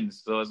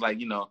friends, so it's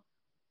like, you know,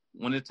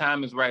 when the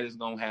time is right, it's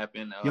gonna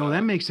happen. Yo,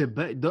 that makes it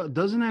better.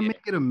 Doesn't that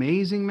make it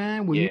amazing,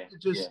 man? When you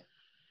just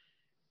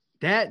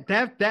that.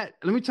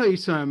 Let me tell you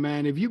something,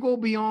 man. If you go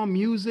beyond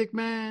music,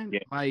 man,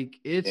 like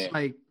it's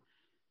like.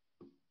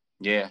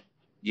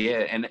 Yeah,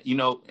 and you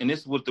know, and this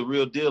is what the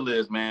real deal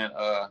is, man.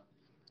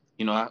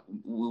 You know,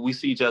 we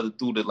see each other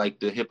through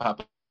the hip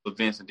hop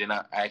events, and then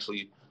I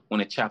actually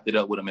went and chopped it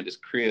up with him at his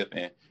crib,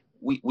 and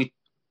we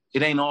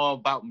it ain't all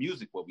about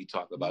music what we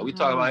talk about. We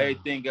talk about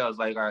everything else,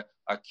 like our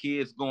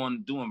kids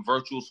doing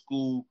virtual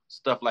school,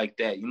 stuff like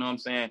that. You know what I'm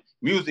saying?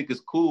 Music is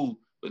cool,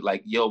 but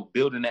like, yo,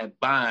 building that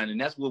bond, and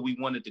that's what we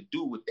wanted to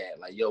do with that.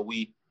 Like, yo,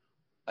 we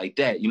like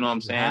that. You know what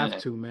I'm saying? You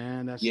have to,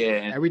 man.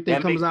 Everything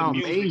that comes out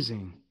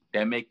amazing.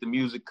 That make the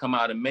music come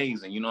out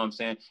amazing. You know what I'm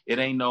saying? It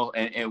ain't no,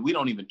 and we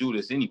don't even do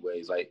this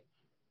anyways. Like,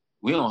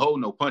 we don't hold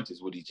no punches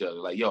with each other.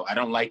 Like, yo, I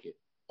don't like it,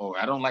 or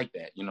I don't like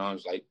that. You know,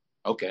 it's like,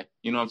 okay,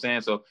 you know what I'm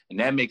saying? So, and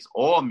that makes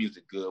all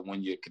music good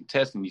when you're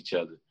contesting each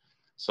other.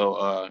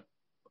 So,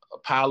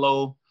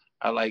 Apollo,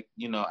 I like,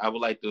 you know, I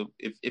would like to,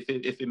 if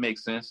it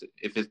makes sense,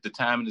 if it's the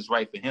timing is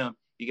right for him,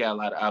 he got a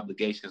lot of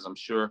obligations, I'm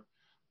sure.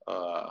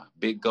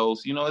 Big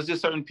Ghost, you know, it's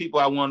just certain people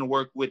I want to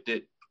work with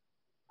that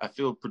I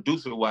feel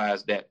producer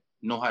wise that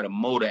know how to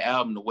mold the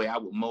album the way I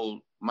would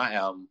mold my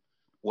album,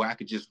 where I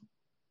could just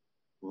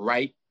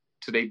write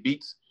to their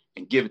beats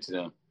and give it to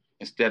them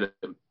instead of,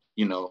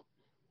 you know,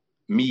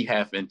 me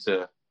having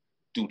to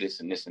do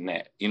this and this and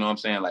that. You know what I'm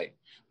saying? Like,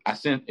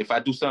 if I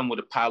do something with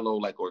Apollo,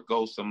 like, or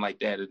Ghost, something like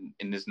that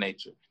in this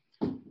nature,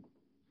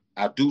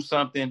 I'll do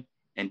something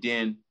and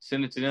then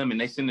send it to them and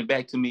they send it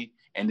back to me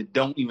and it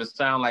don't even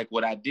sound like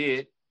what I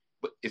did,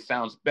 but it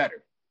sounds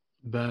better.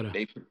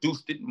 They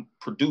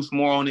produced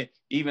more on it,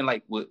 even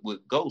like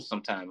with Ghost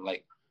sometimes,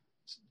 like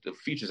the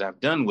features I've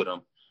done with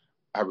them,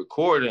 I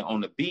record it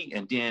on the beat,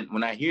 and then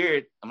when I hear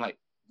it, I'm like,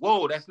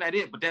 whoa, that's not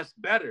it, but that's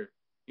better.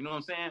 You know what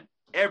I'm saying?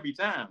 Every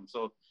time.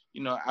 So,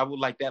 you know, I would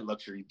like that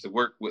luxury to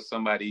work with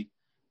somebody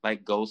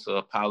like Ghost or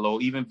Apollo,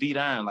 even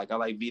V-Dine. Like, I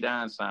like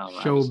V-Dine's sound.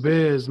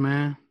 Showbiz,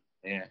 man.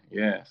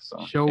 Yeah. So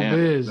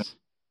Showbiz.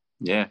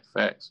 Yeah,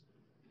 facts.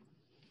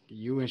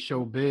 You and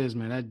Showbiz,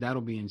 man,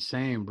 that'll be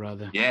insane,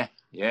 brother. Yeah.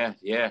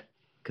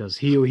 Cause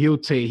he'll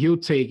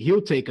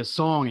take a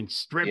song and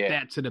strip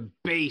that to the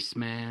bass,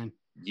 man.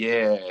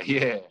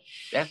 Yeah.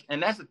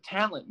 That's a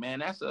talent, man.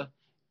 That's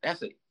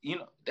the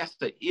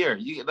ear.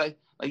 You like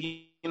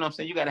you know what I'm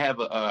saying? You gotta have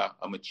a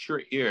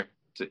mature ear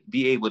to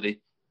be able to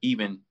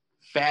even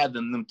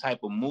fathom them type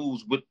of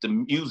moves with the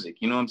music.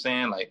 You know what I'm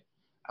saying? Like,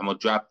 I'm gonna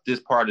drop this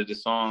part of the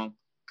song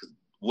because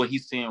what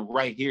he's saying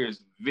right here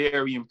is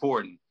very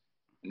important.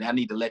 And I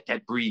need to let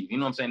that breathe. You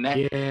know what I'm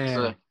saying? That's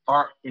an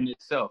art in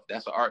itself.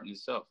 That's an art in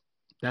itself.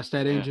 That's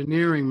that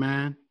engineering,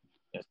 man.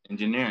 That's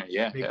engineering.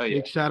 Yeah.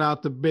 Big shout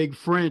out to Big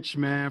French,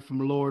 man,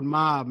 from Lord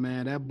Mob,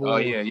 man. That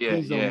boy,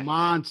 he's a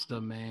monster,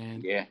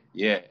 man.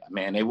 Yeah.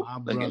 Man, they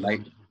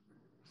like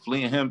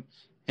Flea and him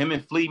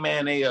and Flea,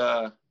 man, they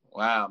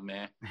wow,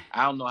 man.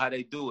 I don't know how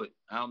they do it.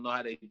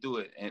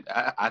 And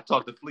I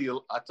talk to Flea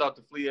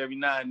every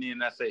now and then,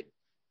 and I say,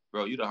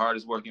 bro, you the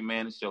hardest working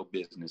man in show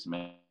business,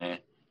 man.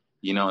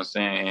 You know what I'm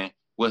saying?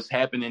 What's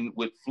happening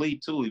with Flea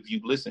too, if you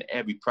listen to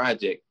every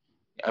project,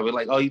 I was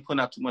like, oh, he's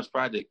putting out too much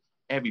project.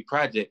 Every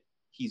project,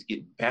 he's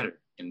getting better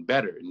and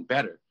better and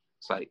better.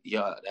 It's like,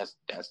 yeah,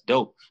 that's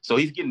dope. So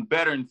he's getting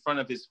better in front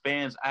of his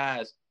fans'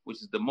 eyes, which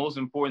is the most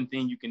important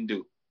thing you can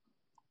do.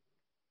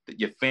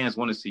 your fans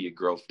want to see your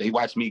growth. They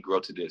watch me grow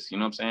to this. You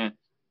know what I'm saying?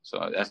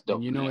 So that's dope.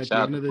 And you know, man. at the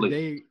end of the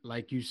day,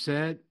 like you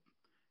said,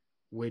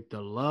 with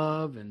the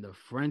love and the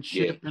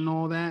friendship and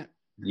all that,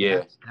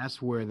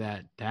 that's where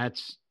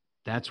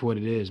that's what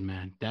it is,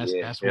 man. That's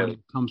where it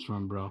comes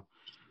from, bro.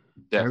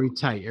 Definitely. Very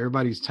tight.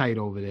 Everybody's tight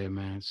over there,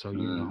 man. So you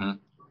know.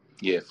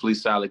 Yeah, Flea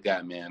solid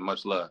guy, man.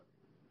 Much love.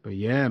 But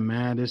yeah,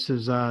 man, this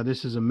is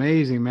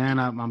amazing, man.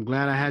 I'm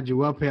glad I had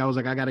you up here. I was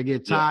like, I gotta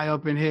get Ty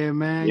up in here,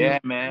 man. Yeah,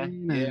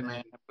 man. Yeah,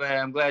 man.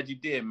 I'm glad you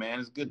did, man.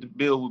 It's good to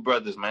build with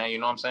brothers, man. You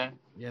know what I'm saying?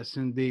 Yes,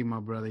 indeed, my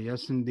brother.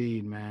 Yes,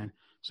 indeed, man.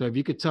 So if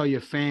you could tell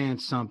your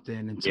fans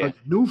something and tell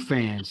new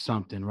fans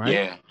something,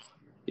 right?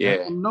 Yeah.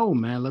 Let them know,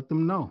 man. Let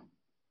them know.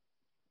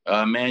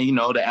 Man, you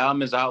know, the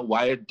album is out,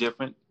 Wired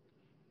Different.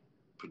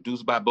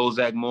 Produced by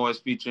Bozak Morris,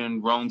 featuring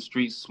Rome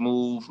Street,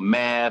 Smooth,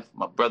 Mav,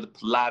 my brother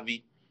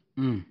Pallavi,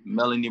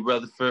 Melanie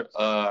Rutherford.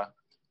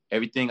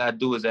 Everything I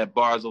do is at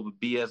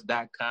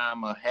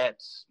barsoverbs.com.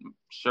 Hats,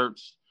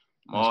 shirts,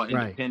 I'm all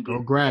independent. Go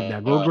grab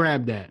that. Go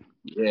grab that.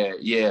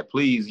 Yeah,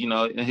 please. You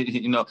know,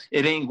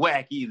 it ain't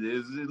whack either.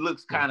 It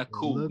looks kind of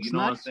cool. You know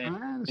what I'm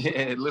saying?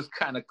 It looks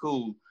kind of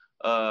cool.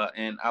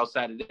 And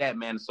outside of that,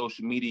 man, the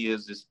social media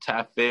is just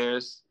Ty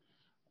Ferris.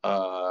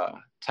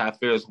 Ty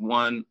Ferris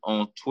 1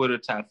 on Twitter,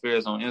 Ty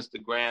Ferris on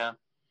Instagram.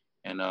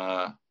 And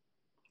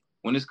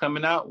when it's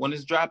coming out, when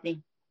it's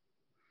dropping?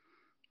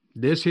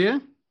 This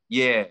year?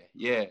 Yeah.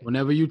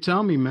 Whenever you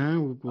tell me,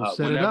 man, we'll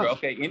set it up.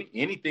 Okay,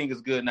 anything is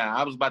good now.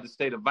 I was about to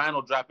say the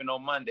vinyl dropping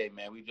on Monday,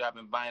 man. We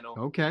dropping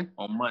vinyl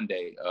on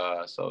Monday.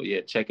 So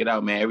yeah, check it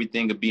out, man.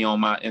 Everything will be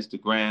on my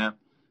Instagram,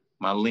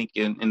 my link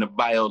in the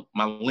bio,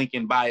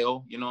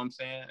 you know what I'm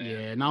saying?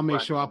 Yeah, and I'll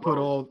make sure I put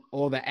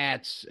all the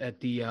ads at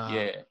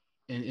the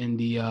in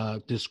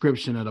the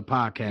description of the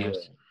podcast.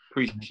 Yeah.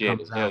 Appreciate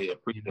it. Hell yeah,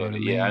 appreciate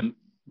it. Yeah, I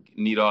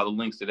need all the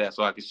links to that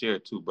so I can share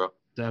it too, bro.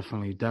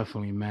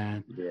 Definitely,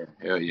 man. Yeah,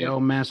 hell yeah.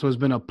 Yo, man, so it's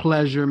been a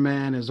pleasure,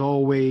 man. As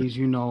always,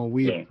 you know,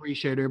 we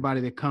appreciate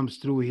everybody that comes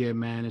through here,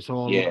 man. It's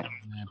all love,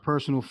 man.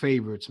 Personal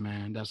favorites,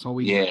 man. That's all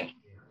we do.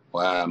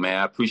 Wow, man.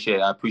 I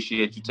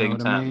appreciate you taking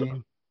time,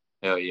 bro.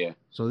 Hell yeah.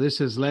 So this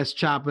is Let's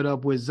Chop It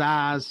Up with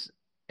Zaz,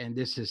 and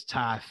this is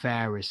Ty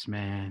Ferris,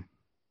 man.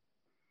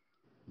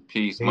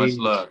 Peace. Much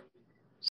love.